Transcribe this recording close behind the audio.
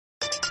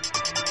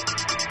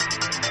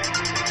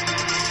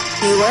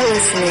You are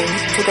listening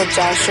to the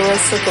Joshua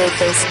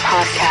Sigafus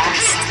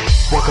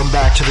Podcast. Welcome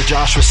back to the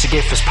Joshua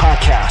Sigafus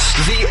Podcast,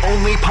 the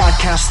only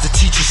podcast that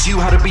teaches you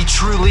how to be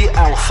truly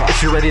alpha.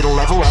 If you're ready to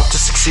level up to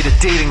succeed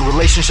at dating,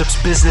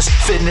 relationships, business,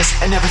 fitness,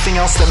 and everything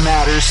else that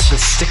matters, then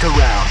stick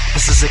around.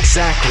 This is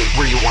exactly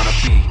where you want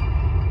to be.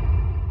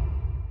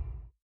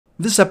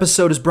 This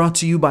episode is brought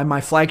to you by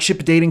my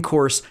flagship dating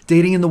course,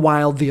 Dating in the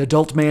Wild, The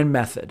Adult Man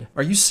Method.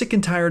 Are you sick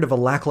and tired of a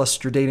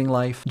lackluster dating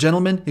life?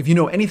 Gentlemen, if you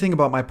know anything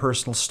about my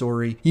personal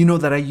story, you know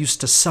that I used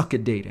to suck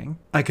at dating.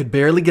 I could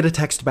barely get a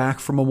text back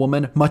from a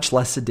woman, much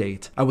less a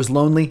date. I was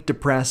lonely,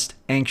 depressed,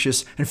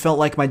 anxious, and felt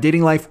like my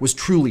dating life was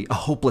truly a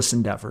hopeless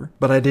endeavor.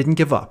 But I didn't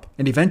give up,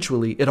 and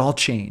eventually it all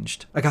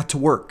changed. I got to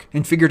work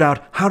and figured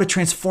out how to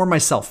transform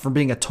myself from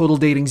being a total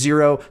dating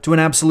zero to an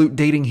absolute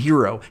dating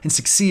hero, and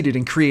succeeded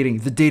in creating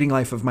the dating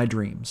life of my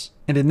dreams.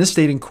 And in this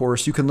dating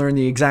course, you can learn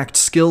the exact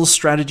skills,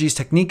 strategies,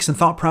 techniques, and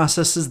thought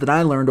processes that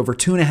I learned over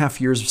 2.5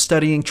 years of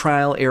studying,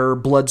 trial, error,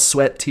 blood,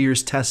 sweat,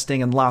 tears,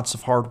 testing, and lots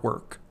of hard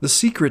work. The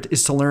secret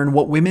is to learn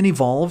what women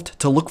evolved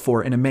to look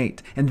for in a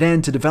mate, and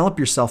then to develop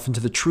yourself into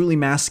the truly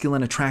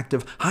masculine,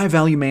 attractive,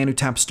 high-value man who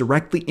taps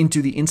directly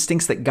into the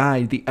instincts that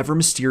guide the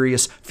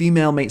ever-mysterious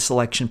female mate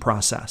selection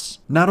process.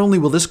 Not only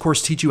will this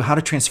course teach you how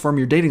to transform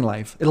your dating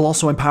life, it'll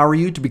also empower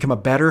you to become a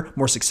better,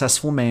 more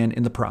successful man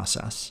in the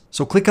process.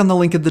 So click on the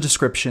link in the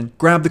description,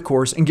 grab the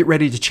course, and get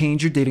ready to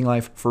change your dating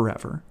life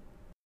forever.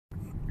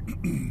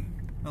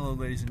 Hello,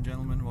 ladies and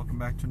gentlemen. Welcome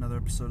back to another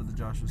episode of the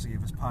Joshua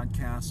Sigafus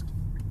Podcast.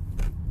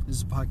 This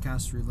is a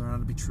podcast where you learn how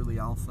to be truly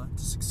alpha,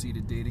 to succeed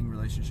at dating,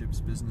 relationships,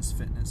 business,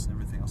 fitness, and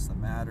everything else that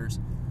matters.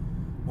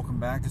 Welcome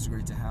back. It's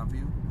great to have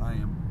you. I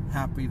am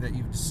happy that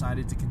you've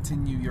decided to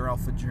continue your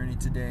alpha journey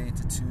today and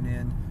to tune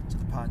in to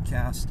the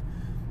podcast.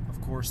 Of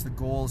course, the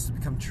goal is to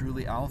become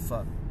truly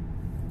alpha.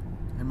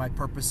 And my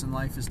purpose in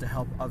life is to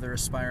help other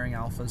aspiring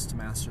alphas to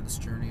master this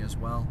journey as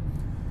well.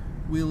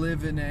 We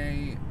live in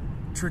a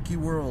tricky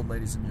world,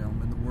 ladies and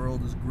gentlemen. The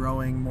world is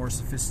growing more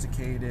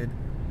sophisticated.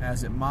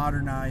 As it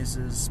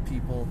modernizes,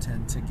 people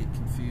tend to get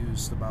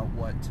confused about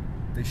what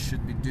they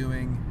should be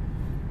doing.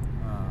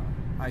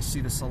 I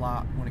see this a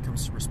lot when it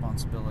comes to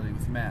responsibility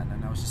with men.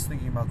 And I was just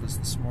thinking about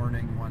this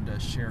morning, wanted to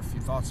share a few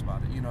thoughts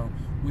about it. You know,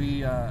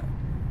 we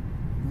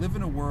live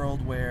in a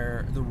world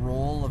where the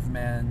role of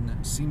men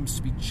seems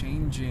to be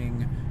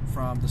changing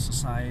from the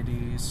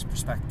society's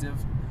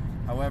perspective.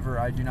 However,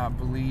 I do not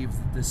believe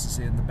that this is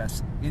in the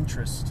best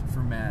interest for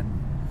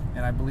men.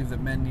 And I believe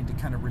that men need to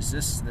kind of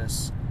resist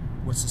this,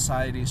 what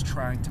society is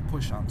trying to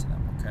push onto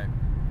them, okay?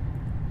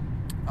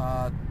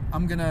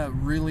 I'm going to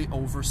really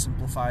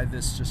oversimplify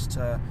this just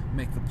to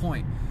make the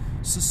point.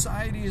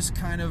 Society is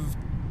kind of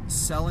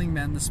selling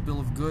men this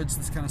bill of goods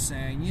that's kind of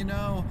saying, you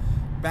know,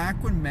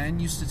 back when men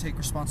used to take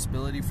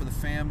responsibility for the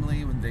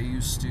family, when they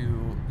used to,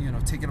 you know,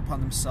 take it upon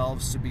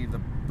themselves to be the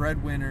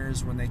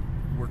breadwinners, when they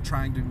were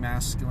trying to be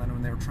masculine,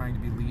 when they were trying to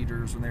be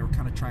leaders, when they were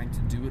kind of trying to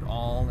do it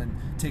all and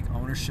take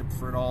ownership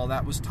for it all,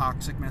 that was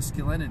toxic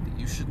masculinity.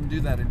 You shouldn't do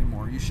that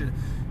anymore. You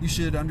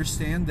should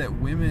understand that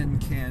women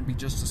can be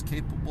just as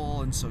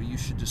capable, and so you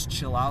should just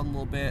chill out a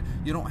little bit.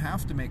 You don't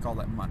have to make all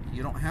that money.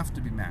 You don't have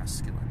to be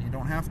masculine. You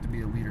don't have to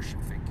be a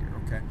leadership figure,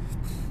 okay?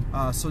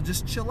 So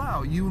just chill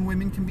out. You and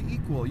women can be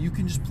equal. You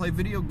can just play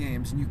video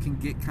games, and you can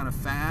get kind of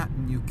fat,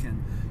 and you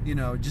can, you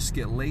know, just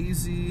get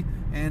lazy,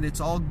 and it's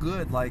all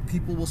good. Like,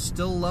 people will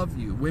still love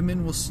you.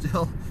 Women will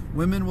still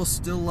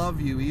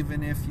love you,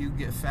 even if you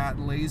get fat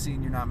and lazy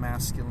and you're not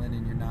masculine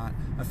and you're not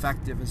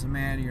effective as a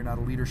man, and you're not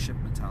a leadership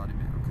mentality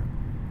man,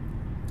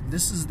 okay?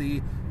 This is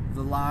the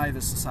lie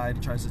that society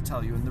tries to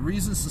tell you. And the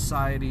reason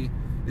society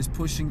is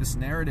pushing this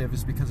narrative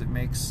is because it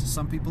makes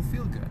some people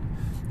feel good.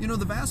 You know,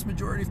 the vast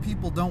majority of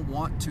people don't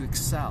want to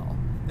excel.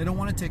 They don't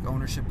want to take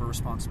ownership or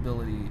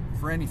responsibility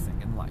for anything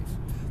in life.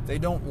 They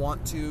don't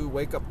want to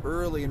wake up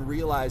early and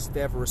realize that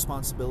they have a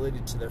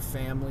responsibility to their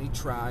family,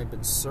 tribe,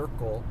 and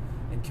circle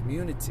and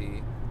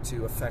community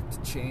to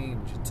affect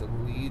change and to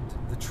lead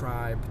the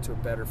tribe to a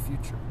better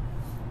future.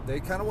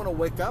 They kind of want to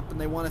wake up and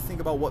they want to think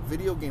about what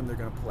video game they're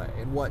going to play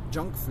and what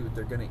junk food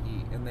they're going to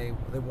eat, and they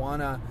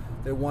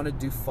want to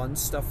do fun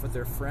stuff with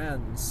their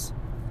friends,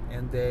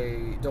 and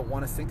they don't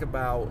want to think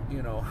about,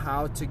 you know,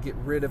 how to get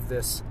rid of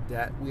this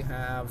debt we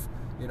have.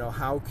 You know,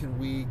 how can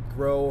we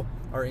grow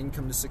our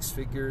income to 6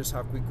 figures?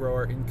 How can we grow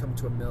our income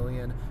to $1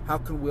 million? How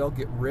can we all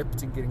get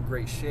ripped and get in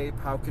great shape?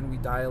 How can we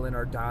dial in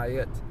our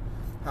diet?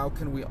 How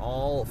can we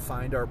all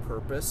find our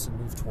purpose and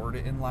move toward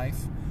it in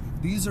life?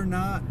 These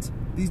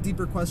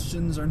deeper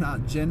questions are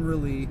not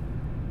generally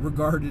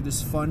regarded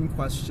as fun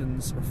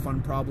questions or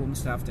fun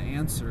problems to have to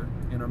answer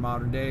in our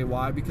modern day.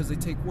 Why? Because they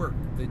take work.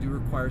 They do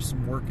require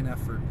some work and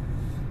effort.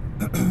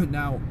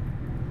 Now,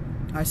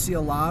 I see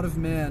a lot of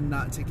men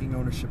not taking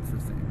ownership for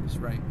things,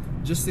 right?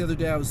 Just the other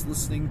day, I was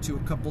listening to a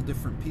couple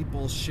different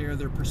people share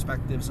their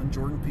perspectives on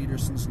Jordan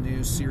Peterson's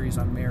new series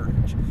on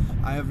marriage.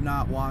 I have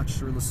not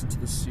watched or listened to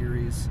this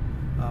series.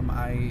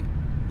 I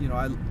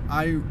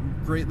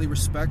greatly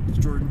respect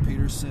Jordan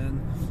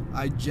Peterson.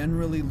 I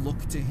generally look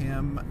to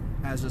him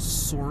as a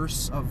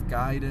source of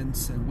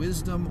guidance and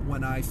wisdom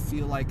when I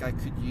feel like I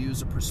could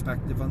use a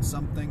perspective on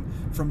something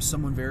from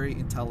someone very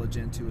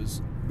intelligent who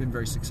has been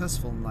very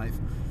successful in life.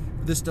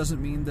 This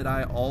doesn't mean that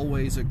I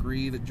always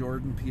agree that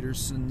Jordan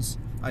Peterson's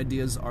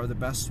ideas are the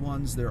best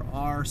ones. There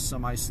are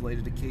some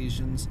isolated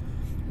occasions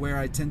where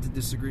I tend to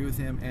disagree with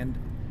him. And,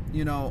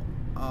 you know,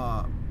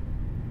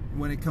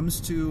 when it comes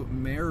to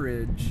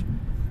marriage,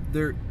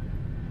 there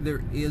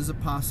is a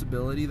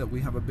possibility that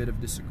we have a bit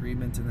of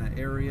disagreement in that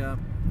area.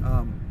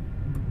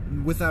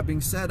 With that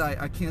being said,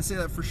 I can't say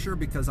that for sure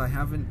because I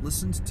haven't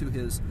listened to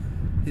his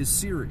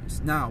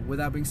series. Now, with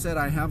that being said,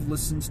 I have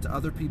listened to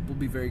other people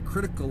be very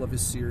critical of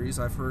his series.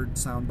 I've heard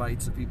sound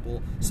bites of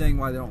people saying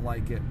why they don't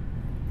like it.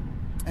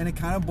 And it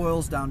kind of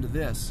boils down to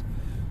this.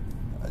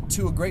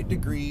 To a great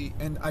degree,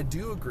 and I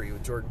do agree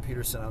with Jordan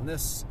Peterson on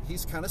this,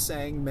 he's kind of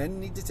saying men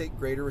need to take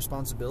greater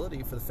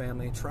responsibility for the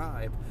family and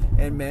tribe.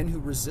 And men who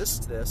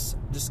resist this,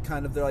 just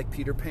kind of, they're like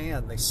Peter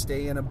Pan. They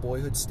stay in a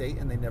boyhood state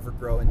and they never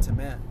grow into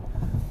men.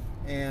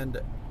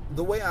 And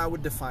the way I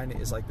would define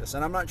it is like this,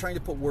 and I'm not trying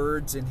to put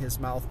words in his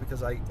mouth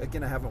because I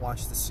haven't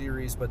watched the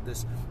series, but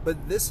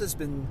this has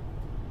been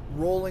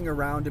rolling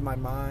around in my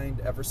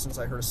mind ever since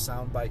I heard a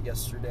soundbite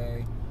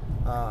yesterday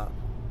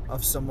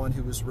of someone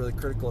who was really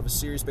critical of a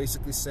series,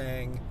 basically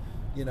saying,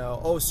 you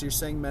know, oh, so you're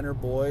saying men are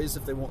boys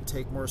if they won't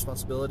take more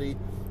responsibility?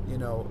 You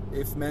know,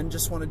 if men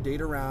just want to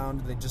date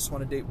around, they just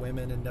want to date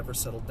women and never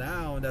settle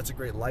down, that's a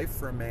great life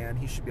for a man.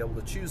 He should be able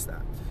to choose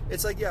that.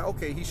 It's like, yeah,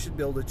 okay, he should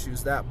be able to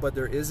choose that, but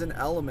there is an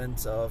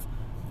element of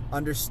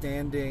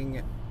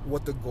understanding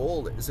what the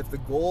goal is. If the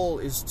goal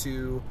is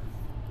to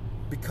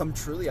become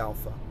truly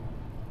alpha,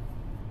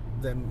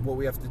 then what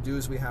we have to do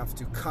is we have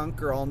to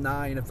conquer all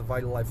 9 of the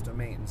vital life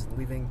domains,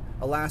 leaving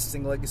a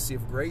lasting legacy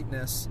of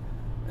greatness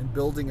and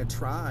building a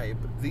tribe.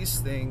 These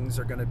things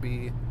are going to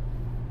be,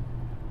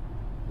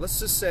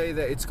 let's just say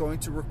that it's going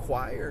to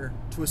require,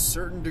 to a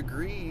certain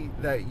degree,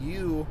 that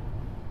you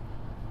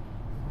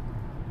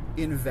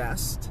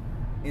invest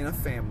in a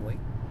family,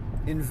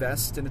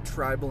 invest in a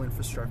tribal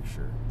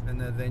infrastructure, and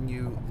then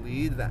you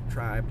lead that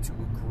tribe to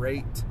a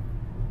great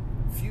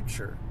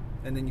future,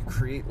 and then you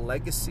create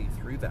legacy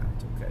through that.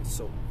 Okay,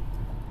 so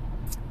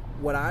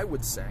what I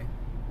would say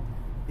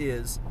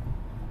is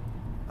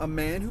a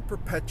man who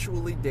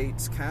perpetually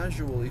dates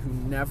casually, who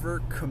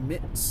never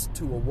commits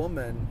to a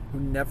woman, who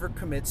never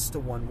commits to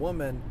one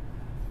woman,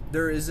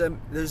 there's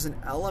an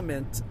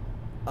element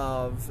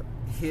of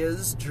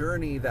his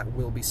journey that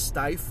will be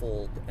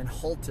stifled and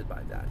halted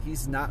by that.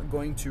 He's not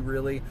going to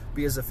really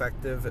be as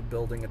effective at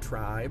building a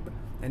tribe,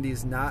 and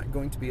he's not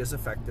going to be as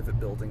effective at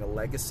building a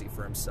legacy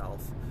for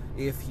himself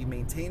if he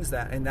maintains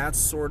that. And that's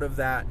sort of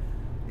that,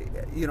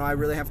 you know, I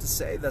really have to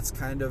say that's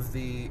kind of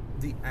the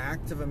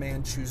act of a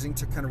man choosing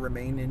to kind of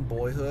remain in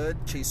boyhood,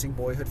 chasing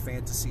boyhood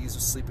fantasies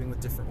of sleeping with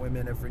different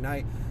women every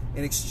night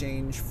in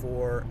exchange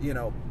for, you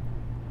know,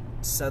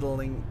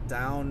 settling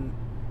down.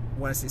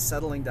 When I say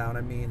settling down,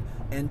 I mean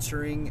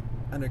entering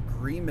an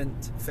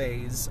agreement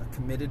phase, a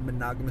committed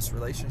monogamous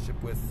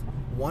relationship with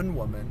one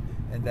woman,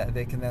 and that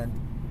they can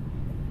then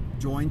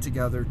join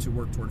together to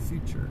work toward a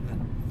future.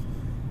 And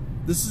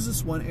this is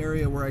just one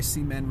area where I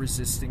see men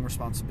resisting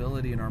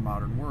responsibility in our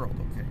modern world.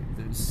 Okay,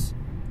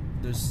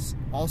 there's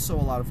also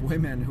a lot of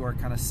women who are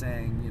kind of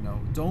saying, you know,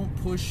 don't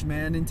push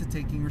men into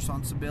taking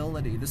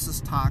responsibility. This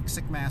is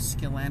toxic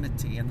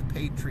masculinity and the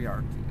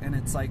patriarchy. And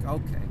it's like,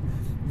 okay,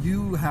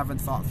 you haven't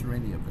thought through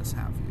any of this,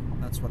 have you?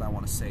 That's what I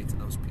want to say to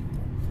those people.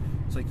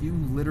 It's like, you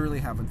literally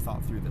haven't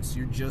thought through this.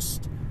 You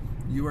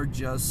are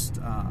just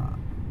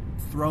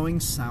throwing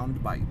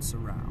sound bites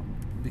around.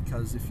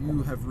 Because if you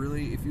would have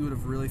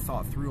really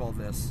thought through all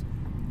this,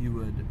 you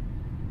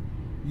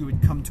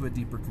would come to a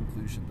deeper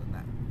conclusion than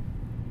that.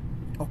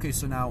 Okay,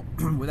 so now,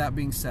 with that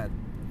being said,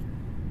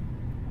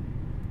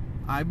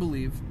 I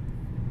believe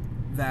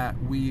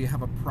that we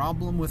have a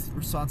problem with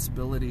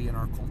responsibility in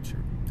our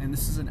culture. And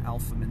this is an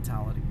alpha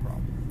mentality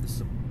problem. This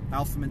is an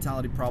alpha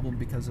mentality problem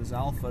because as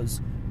alphas,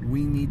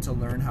 we need to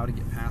learn how to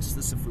get past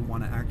this if we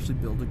want to actually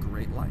build a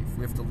great life.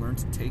 We have to learn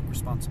to take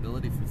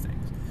responsibility for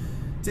things.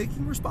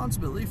 Taking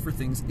responsibility for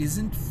things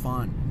isn't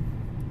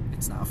fun.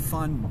 It's not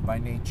fun by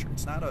nature.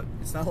 It's not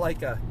like,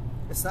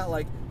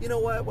 you know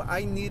what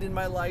I need in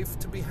my life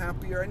to be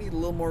happier? I need a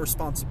little more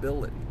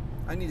responsibility.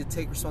 I need to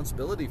take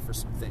responsibility for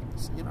some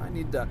things. You know, I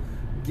need to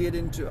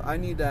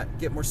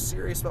get more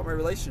serious about my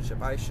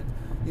relationship. I should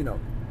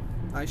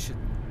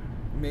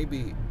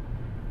maybe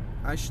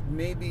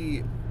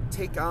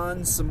take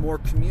on some more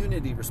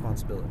community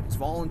responsibilities,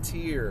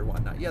 volunteer,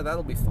 whatnot. Yeah,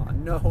 that'll be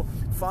fun. No,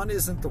 fun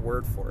isn't the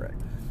word for it.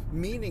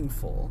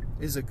 Meaningful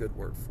is a good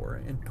word for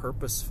it, and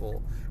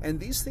purposeful. And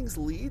these things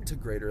lead to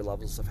greater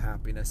levels of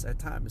happiness at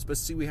times. But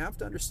see, we have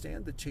to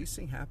understand that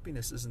chasing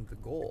happiness isn't the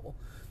goal.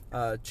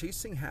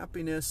 Chasing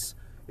happiness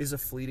is a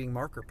fleeting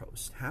marker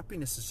post.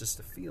 Happiness is just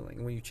a feeling.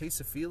 And when you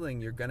chase a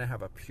feeling, you're going to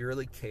have a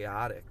purely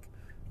chaotic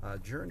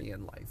journey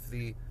in life.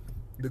 The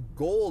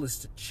goal is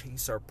to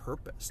chase our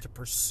purpose, to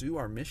pursue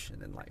our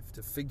mission in life,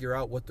 to figure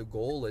out what the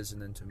goal is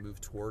and then to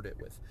move toward it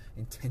with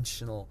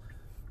intentional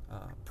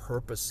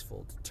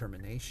purposeful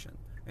determination,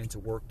 and to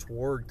work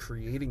toward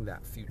creating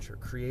that future,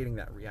 creating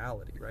that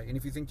reality, right? And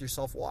if you think to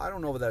yourself, well, I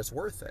don't know whether that's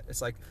worth it,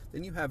 it's like,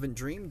 then you haven't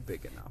dreamed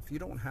big enough. You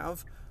don't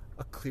have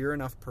a clear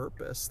enough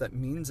purpose that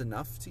means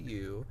enough to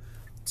you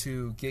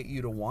to get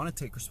you to want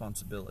to take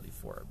responsibility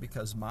for it.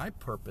 Because my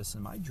purpose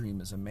and my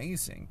dream is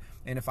amazing,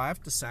 and if I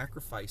have to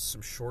sacrifice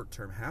some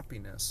short-term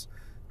happiness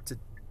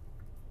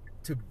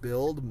to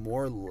build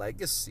more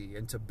legacy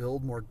and to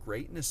build more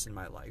greatness in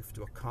my life,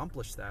 to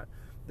accomplish that,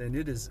 then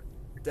it is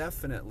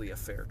definitely a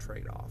fair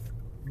trade-off.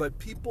 But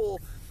people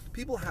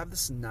have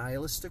this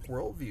nihilistic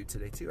worldview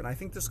today too, and I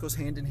think this goes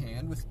hand in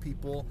hand with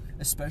people,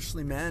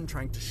 especially men,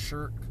 trying to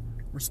shirk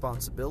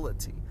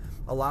responsibility.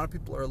 A lot of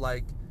people are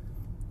like,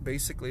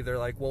 basically they're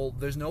like, well,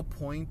 there's no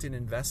point in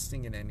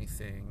investing in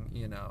anything,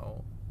 you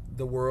know,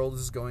 the world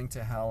is going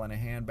to hell in a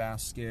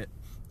handbasket.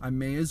 I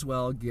may as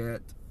well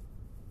get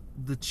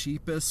the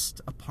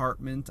cheapest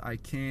apartment I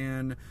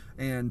can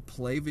and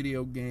play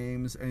video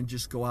games and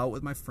just go out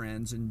with my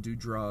friends and do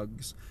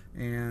drugs,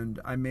 and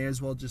I may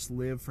as well just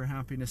live for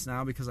happiness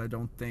now because I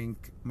don't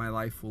think my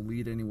life will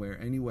lead anywhere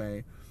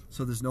anyway,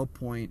 so there's no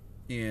point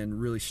in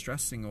really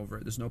stressing over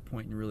it. There's no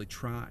point in really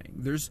trying.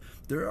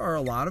 There are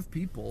a lot of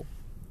people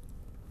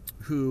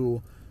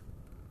who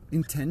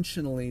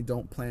intentionally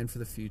don't plan for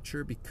the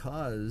future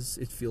because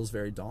it feels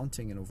very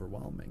daunting and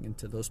overwhelming. And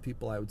to those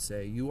people, I would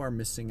say you are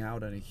missing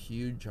out on a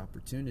huge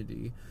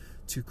opportunity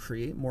to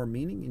create more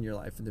meaning in your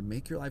life and to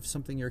make your life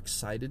something you're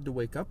excited to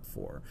wake up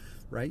for,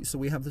 right? So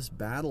we have this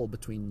battle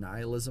between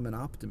nihilism and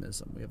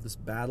optimism. We have this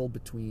battle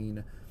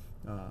between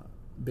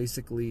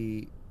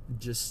basically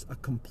just a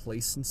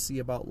complacency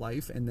about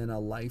life and then a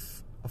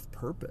life of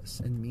purpose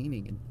and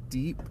meaning and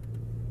deep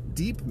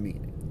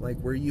meaning, like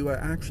where you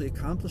actually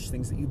accomplish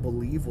things that you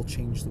believe will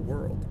change the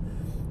world.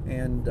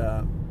 And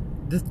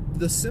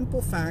the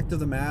simple fact of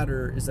the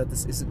matter is that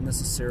this isn't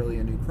necessarily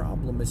a new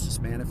problem. It's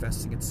just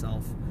manifesting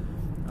itself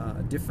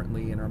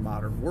differently in our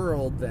modern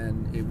world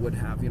than it would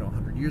have,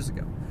 100 years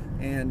ago.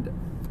 And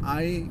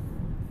I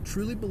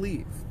truly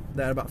believe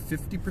that about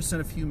 50%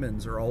 of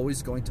humans are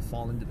always going to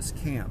fall into this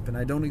camp. And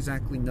I don't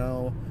exactly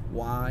know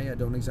why. I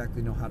don't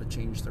exactly know how to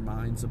change their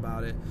minds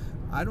about it.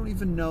 I don't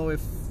even know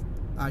if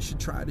I should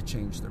try to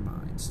change their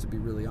minds, to be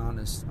really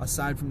honest,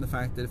 aside from the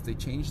fact that if they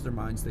change their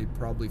minds, they'd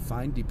probably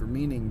find deeper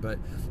meaning. But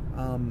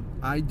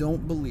I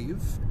don't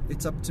believe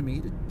it's up to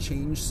me to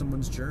change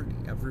someone's journey.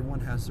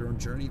 Everyone has their own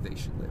journey they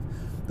should live.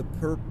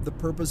 The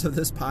purpose of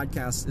this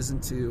podcast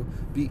isn't to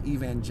be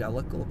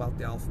evangelical about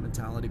the alpha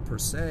mentality per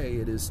se.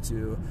 It is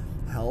to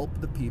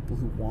help the people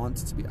who want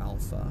to be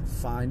alpha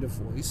find a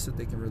voice that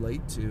they can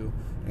relate to,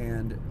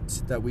 and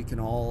that we can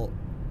all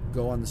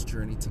go on this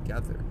journey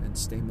together and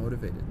stay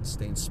motivated and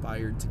stay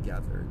inspired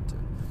together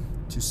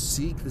to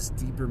seek this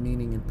deeper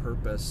meaning and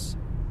purpose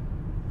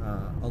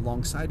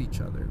alongside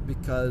each other,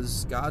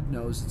 because God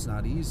knows it's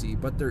not easy,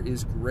 but there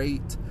is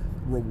great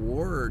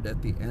reward at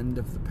the end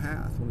of the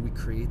path when we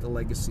create the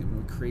legacy,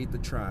 when we create the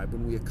tribe,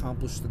 when we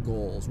accomplish the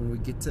goals, when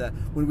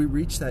we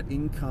reach that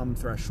income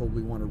threshold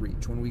we want to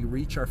reach, when we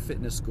reach our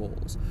fitness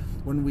goals,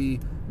 when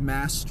we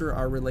master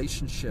our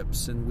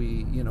relationships, and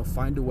we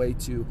find a way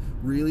to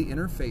really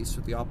interface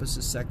with the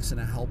opposite sex in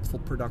a helpful,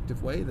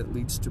 productive way that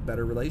leads to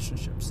better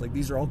relationships. Like,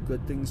 these are all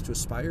good things to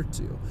aspire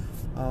to,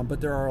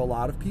 but there are a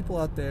lot of people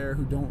out there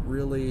who don't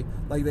really,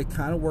 like, they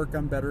kind of work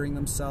on bettering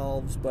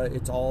themselves, but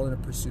it's all in a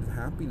pursuit of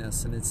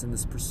happiness, and it's in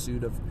this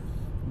pursuit of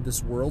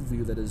this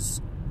worldview that is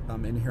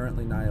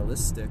inherently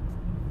nihilistic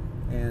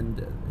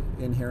and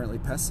inherently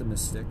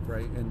pessimistic,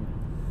 right? And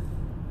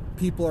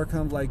people are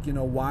kind of like,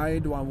 why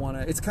do I want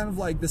to? It's kind of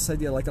like this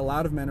idea, like a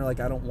lot of men are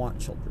like, I don't want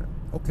children.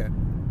 Okay,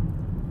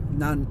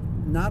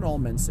 not all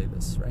men say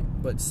this, right?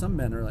 But some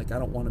men are like, I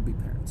don't want to be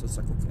parents. It's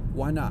like, okay,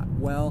 why not?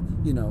 Well,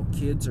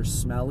 kids are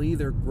smelly,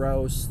 they're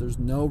gross, there's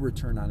no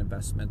return on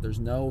investment, there's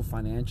no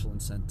financial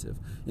incentive.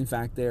 In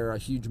fact, they're a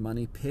huge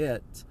money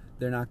pit.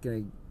 They're not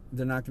going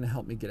to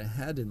help me get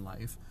ahead in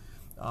life.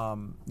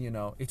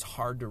 It's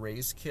hard to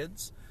raise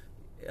kids.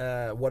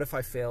 What if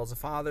I fail as a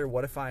father?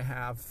 What if I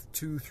have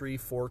 2, 3,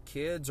 4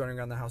 kids running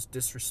around the house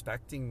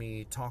disrespecting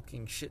me,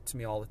 talking shit to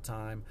me all the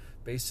time,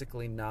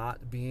 basically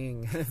not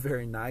being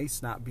very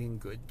nice, not being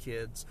good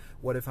kids?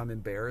 What if I'm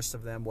embarrassed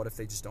of them? What if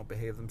they just don't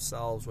behave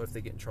themselves? What if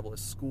they get in trouble at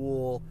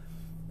school?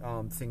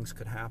 Things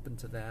could happen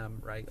to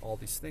them, right? All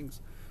these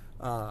things.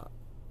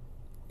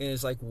 And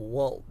it's like,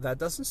 well, that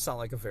doesn't sound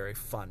like a very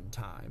fun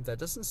time. That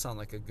doesn't sound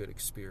like a good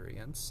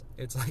experience.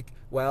 It's like,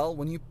 well,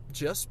 when you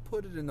just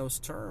put it in those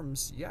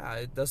terms, yeah,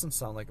 it doesn't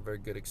sound like a very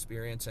good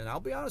experience. And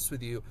I'll be honest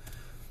with you,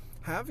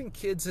 having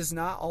kids is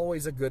not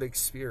always a good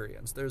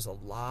experience. There's a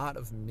lot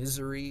of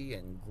misery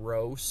and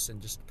gross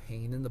and just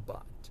pain in the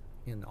butt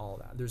in all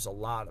that. There's a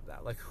lot of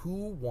that. Like,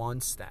 who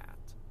wants that,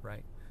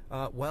 right?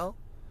 Well,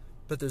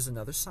 but there's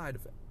another side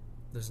of it.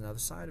 There's another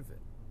side of it.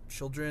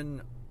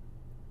 Children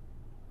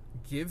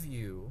give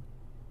you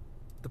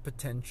the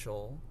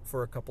potential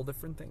for a couple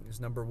different things.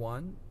 Number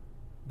one,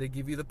 they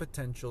give you the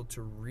potential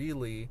to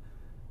really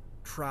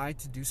try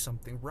to do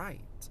something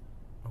right,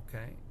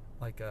 okay?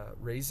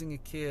 raising a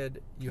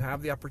kid, you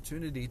have the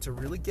opportunity to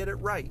really get it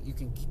right. You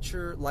can get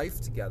your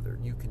life together.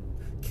 You can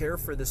care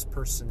for this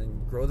person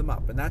and grow them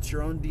up. And that's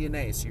your own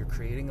DNA, so you're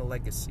creating a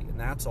legacy. And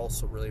that's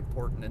also really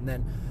important. And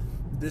then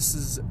this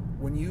is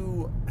when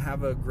you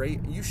have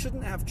you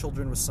shouldn't have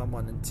children with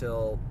someone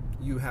until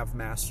you have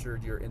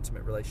mastered your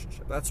intimate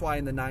relationship. That's why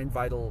in the 9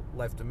 vital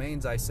life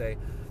domains, I say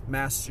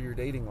master your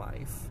dating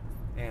life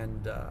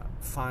and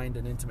find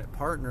an intimate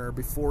partner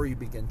before you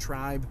begin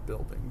tribe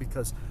building,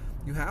 because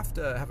you have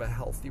to have a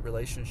healthy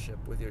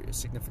relationship with your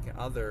significant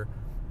other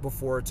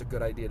before it's a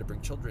good idea to bring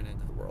children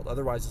into the world.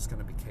 Otherwise, it's going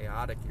to be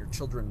chaotic. Your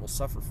children will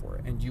suffer for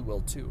it, and you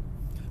will too.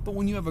 But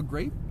when you have a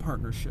great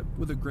partnership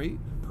with a great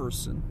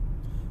person,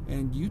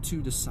 and you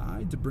two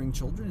decide to bring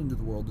children into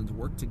the world and to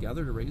work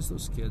together to raise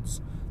those kids,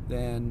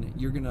 then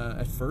you're going to,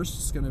 at first,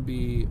 it's going to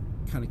be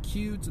kind of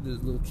cute to the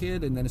little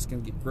kid, and then it's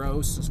going to get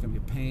gross, it's going to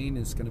be a pain,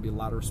 it's going to be a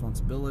lot of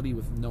responsibility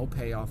with no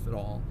payoff at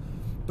all.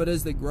 But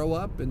as they grow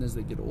up and as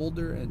they get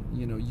older, and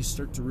you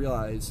start to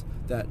realize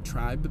that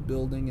tribe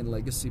building and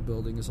legacy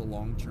building is a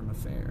long-term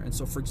affair. And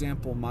so, for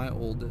example, my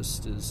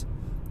oldest is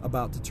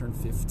about to turn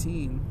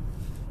 15,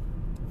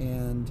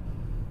 and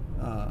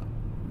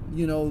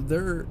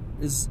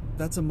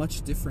that's a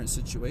much different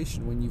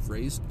situation when you've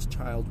raised a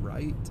child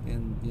right,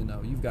 and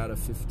you've got a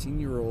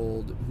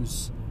 15-year-old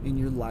who's in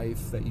your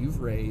life that you've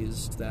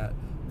raised, that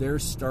they're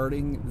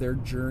starting their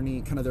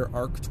journey, kind of their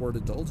arc toward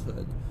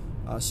adulthood,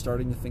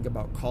 starting to think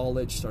about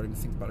college, starting to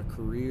think about a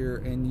career,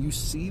 and you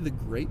see the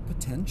great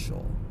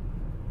potential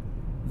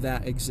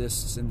that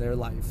exists in their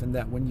life, and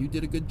that when you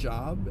did a good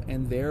job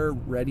and they're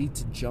ready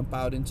to jump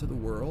out into the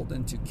world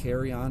and to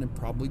carry on and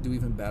probably do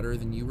even better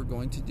than you were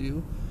going to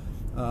do,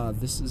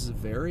 this is a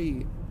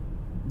very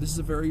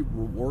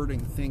rewarding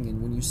thing. And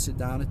when you sit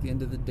down at the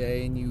end of the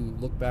day and you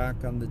look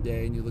back on the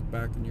day and you look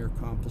back on your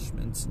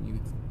accomplishments and you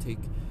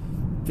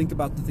think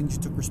about the things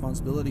you took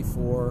responsibility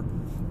for,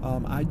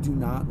 I do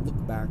not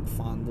look back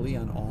fondly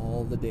on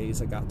all the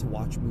days I got to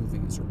watch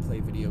movies or play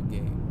video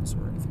games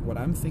or anything. What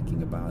I'm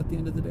thinking about at the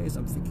end of the day is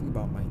I'm thinking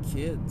about my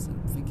kids, and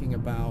I'm thinking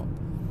about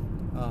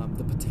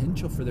the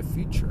potential for their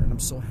future, and I'm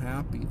so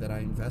happy that I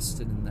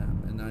invested in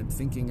them, and I'm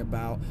thinking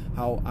about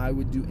how I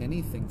would do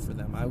anything for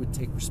them. I would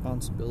take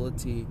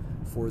responsibility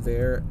for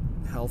their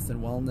health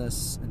and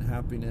wellness and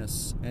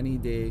happiness any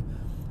day,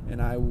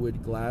 and I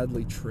would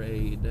gladly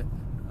trade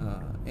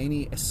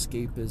any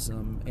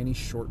escapism, any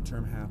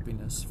short-term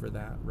happiness for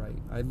that, right?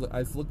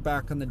 I've looked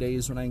back on the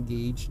days when I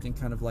engaged in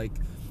kind of like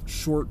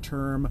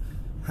short-term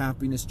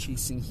happiness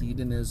chasing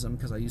hedonism,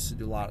 because I used to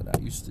do a lot of that. I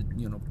used to,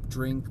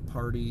 drink,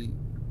 party,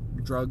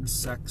 drugs,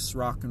 sex,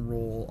 rock and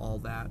roll, all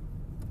that.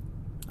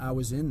 I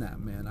was in that,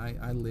 man.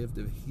 I lived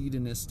a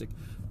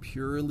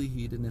purely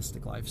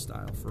hedonistic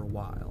lifestyle for a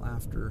while.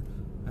 After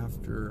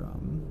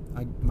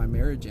my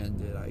marriage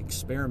ended, I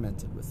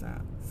experimented with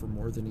that for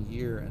more than a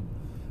year, and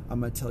I'm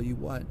going to tell you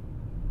what,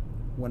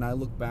 when I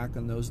look back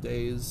on those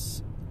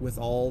days with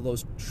all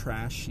those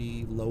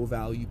trashy,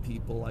 low-value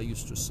people I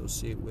used to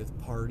associate with,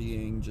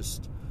 partying,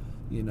 just,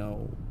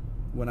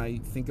 when I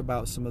think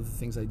about some of the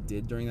things I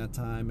did during that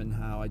time and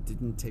how I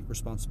didn't take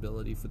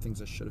responsibility for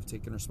things I should have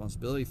taken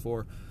responsibility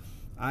for,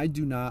 I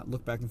do not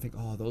look back and think,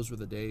 oh, those were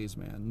the days,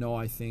 man. No,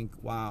 I think,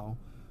 wow,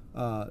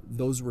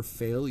 those were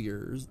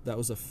failures. That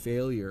was a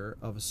failure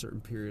of a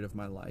certain period of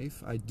my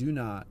life.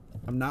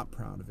 I'm not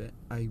proud of it.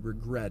 I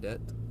regret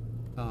it.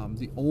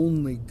 The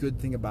only good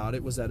thing about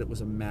it was that it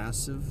was a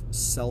massive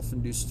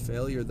self-induced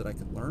failure that I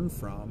could learn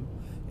from.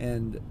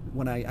 And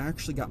when I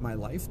actually got my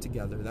life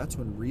together, that's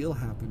when real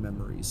happy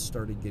memories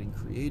started getting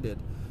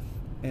created.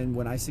 And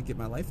when I say get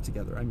my life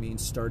together, I mean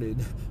started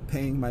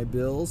paying my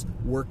bills,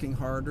 working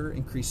harder,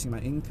 increasing my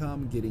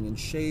income, getting in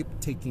shape,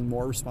 taking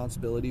more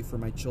responsibility for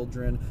my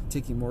children,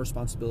 taking more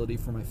responsibility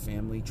for my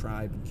family,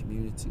 tribe, and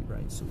community,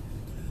 right? So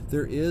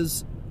there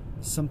is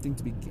something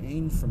to be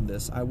gained from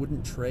this. I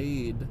wouldn't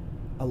trade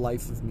a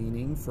life of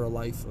meaning for a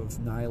life of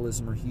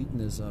nihilism or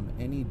hedonism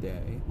any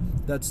day.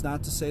 That's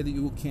not to say that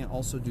you can't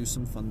also do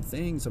some fun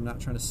things. I'm not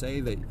trying to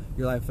say that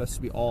your life has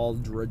to be all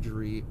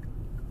drudgery,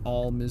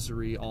 all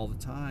misery all the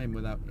time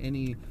without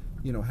any,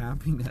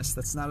 happiness.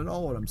 That's not at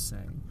all what I'm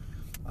saying.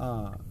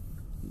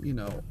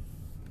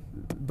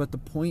 But the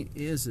point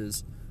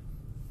is,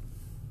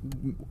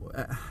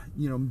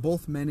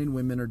 both men and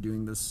women are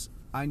doing this.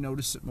 I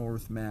notice it more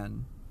with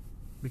men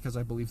because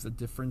I believe the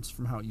difference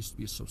from how it used to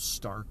be is so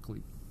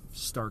starkly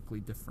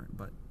different.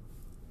 But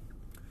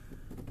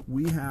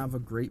we have a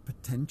great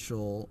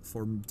potential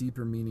for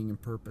deeper meaning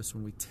and purpose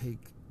when we take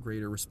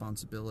greater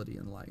responsibility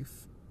in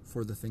life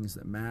for the things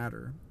that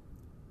matter.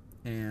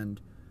 And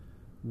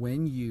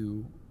when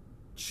you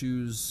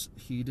choose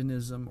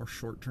hedonism or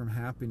short-term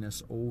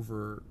happiness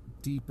over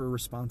deeper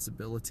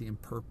responsibility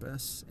and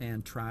purpose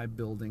and tribe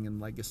building and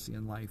legacy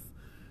in life,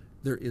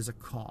 there is a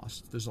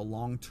cost. There's a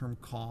long-term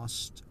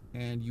cost,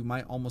 and you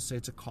might almost say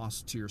it's a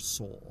cost to your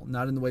soul.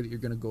 Not in the way that you're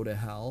going to go to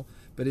hell,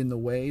 but in the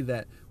way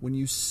that when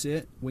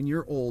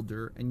you're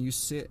older and you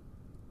sit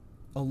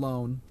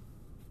alone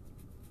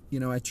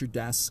at your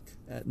desk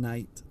at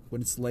night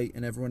when it's late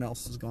and everyone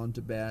else has gone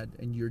to bed,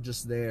 and you're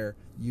just there,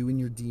 you and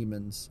your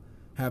demons,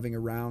 having a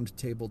round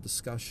table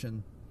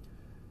discussion.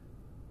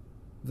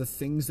 The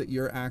things that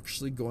you're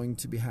actually going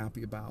to be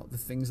happy about, the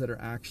things that are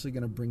actually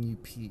going to bring you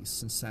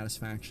peace and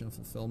satisfaction and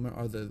fulfillment,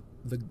 are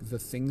the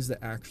things that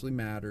actually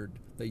mattered,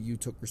 that you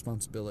took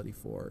responsibility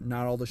for.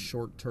 Not all the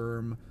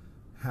short-term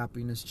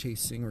happiness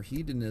chasing or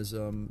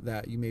hedonism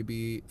that you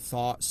maybe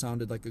thought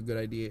sounded like a good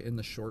idea in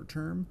the short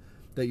term,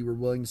 that you were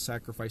willing to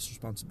sacrifice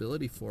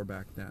responsibility for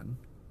back then.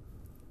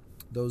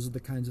 Those are the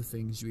kinds of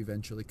things you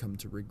eventually come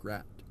to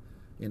regret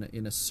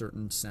in a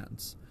certain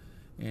sense.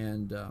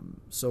 And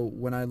so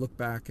when I look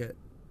back at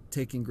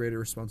taking greater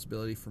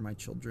responsibility for my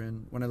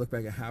children, when I look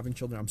back at having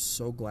children, I'm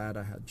so glad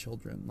I had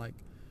children. Like,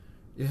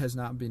 it has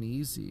not been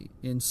easy.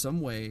 In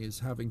some ways,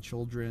 having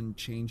children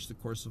changed the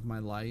course of my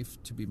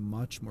life to be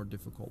much more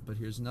difficult. But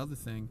here's another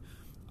thing.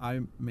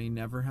 I may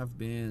never have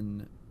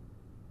been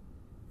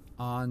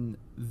on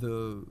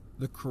the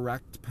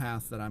correct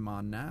path that I'm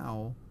on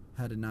now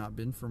had it not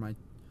been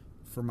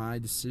for my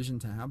decision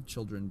to have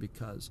children,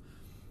 because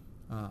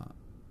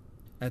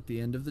at the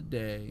end of the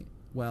day,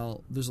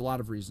 well, there's a lot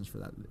of reasons for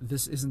that.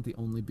 This isn't the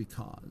only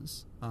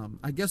because.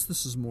 I guess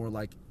this is more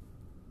like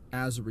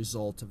as a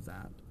result of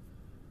that.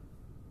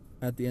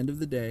 At the end of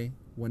the day,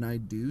 when I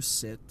do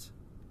sit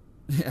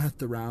at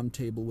the round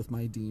table with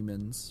my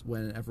demons,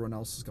 when everyone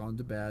else has gone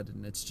to bed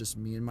and it's just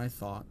me and my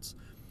thoughts,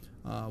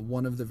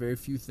 one of the very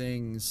few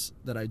things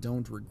that I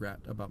don't regret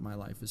about my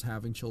life is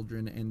having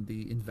children and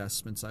the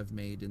investments I've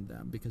made in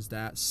them, because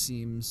that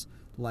seems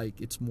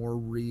like it's more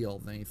real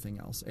than anything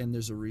else. And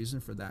there's a reason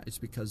for that. It's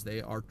because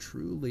they are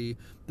truly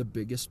the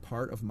biggest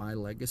part of my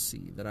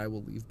legacy that I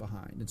will leave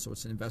behind. And so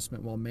it's an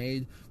investment well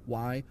made.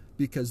 Why?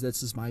 Because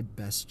this is my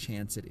best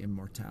chance at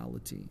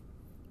immortality.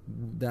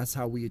 That's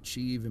how we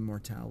achieve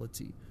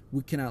immortality.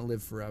 We cannot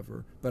live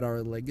forever, but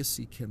our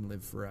legacy can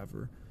live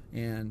forever.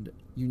 And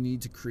you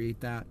need to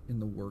create that in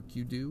the work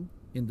you do,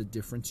 in the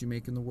difference you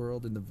make in the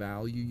world, in the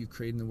value you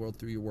create in the world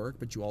through your work,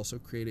 but you also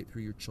create it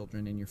through your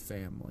children and your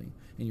family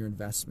and your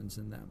investments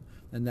in them.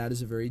 And that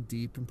is a very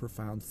deep and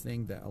profound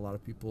thing that a lot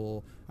of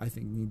people, I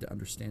think, need to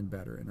understand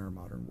better in our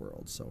modern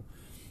world. So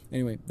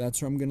anyway,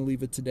 that's where I'm going to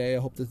leave it today. I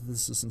hope that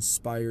this has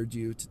inspired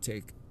you to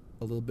take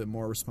a little bit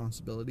more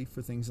responsibility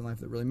for things in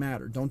life that really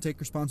matter. Don't take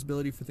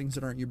responsibility for things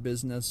that aren't your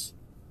business.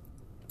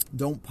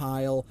 Don't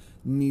pile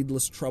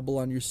needless trouble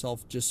on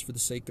yourself just for the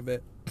sake of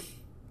it.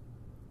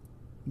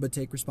 But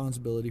take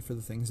responsibility for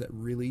the things that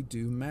really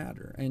do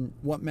matter. And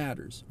what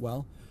matters?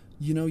 Well,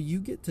 you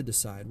get to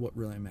decide what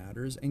really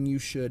matters, and you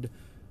should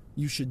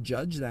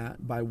judge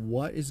that by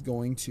what is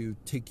going to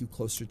take you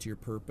closer to your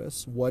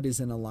purpose, what is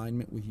in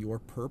alignment with your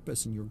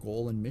purpose and your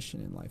goal and mission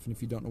in life. And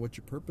if you don't know what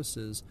your purpose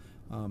is,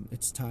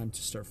 it's time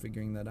to start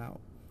figuring that out.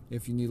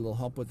 If you need a little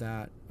help with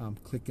that,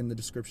 click in the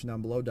description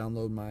down below,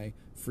 download my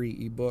free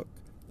ebook,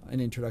 An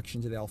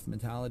Introduction to the Alpha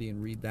Mentality,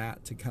 and read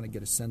that to kind of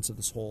get a sense of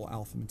this whole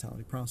alpha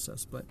mentality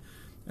process. But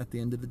at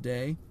the end of the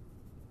day,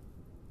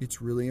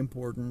 it's really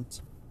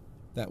important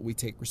that we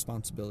take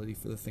responsibility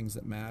for the things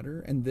that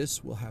matter, and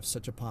this will have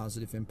such a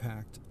positive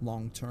impact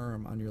long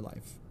term on your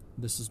life.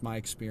 This is my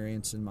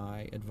experience and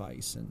my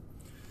advice, and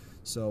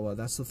so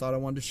that's the thought I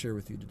wanted to share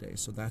with you today.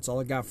 So that's all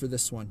I got for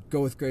this one.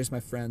 Go with grace, my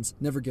friends.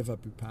 Never give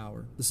up your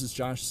power. This is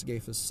Josh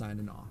Sigafus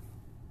signing off.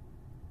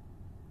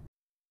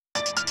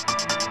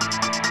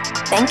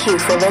 Thank you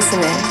for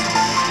listening.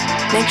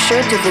 Make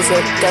sure to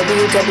visit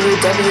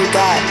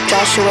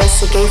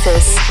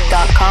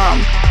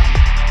www.joshuasigafus.com.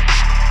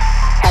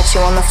 Catch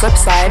you on the flip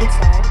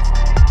side.